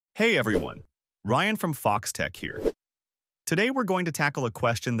Hey everyone, Ryan from Foxtecc here. Today we're going to tackle a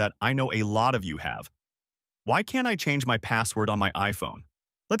question that I know a lot of you have. Why can't I change my password on my iPhone?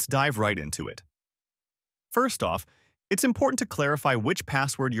 Let's dive right into it. First off, it's important to clarify which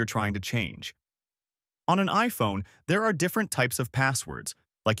password you're trying to change. On an iPhone, there are different types of passwords,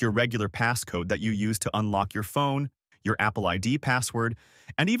 like your regular passcode that you use to unlock your phone, your Apple ID password,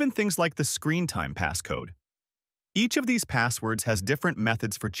 and even things like the screen time passcode. Each of these passwords has different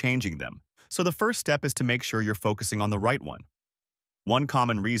methods for changing them, so the first step is to make sure you're focusing on the right one. One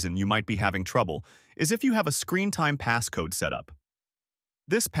common reason you might be having trouble is if you have a screen time passcode set up.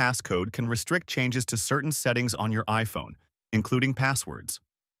 This passcode can restrict changes to certain settings on your iPhone, including passwords.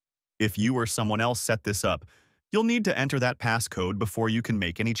 If you or someone else set this up, you'll need to enter that passcode before you can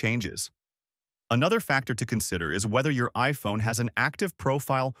make any changes. Another factor to consider is whether your iPhone has an active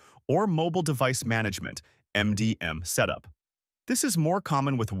profile or mobile device management (MDM) setup. This is more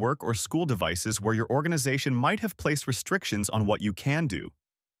common with work or school devices where your organization might have placed restrictions on what you can do.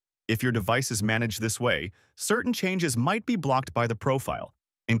 If your device is managed this way, certain changes might be blocked by the profile,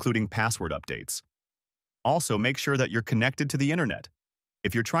 including password updates. Also, make sure that you're connected to the internet.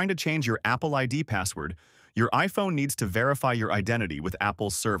 If you're trying to change your Apple ID password, your iPhone needs to verify your identity with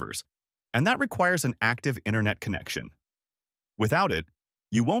Apple's servers, and that requires an active internet connection. Without it,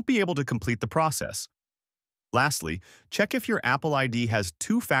 you won't be able to complete the process. Lastly, check if your Apple ID has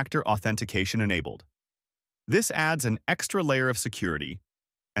two-factor authentication enabled. This adds an extra layer of security,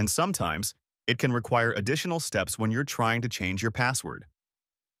 and sometimes it can require additional steps when you're trying to change your password.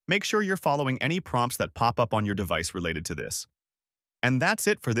 Make sure you're following any prompts that pop up on your device related to this. And that's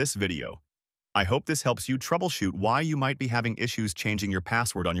it for this video. I hope this helps you troubleshoot why you might be having issues changing your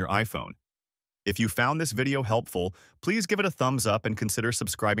password on your iPhone. If you found this video helpful, please give it a thumbs up and consider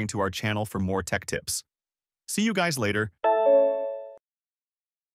subscribing to our channel for more tech tips. See you guys later.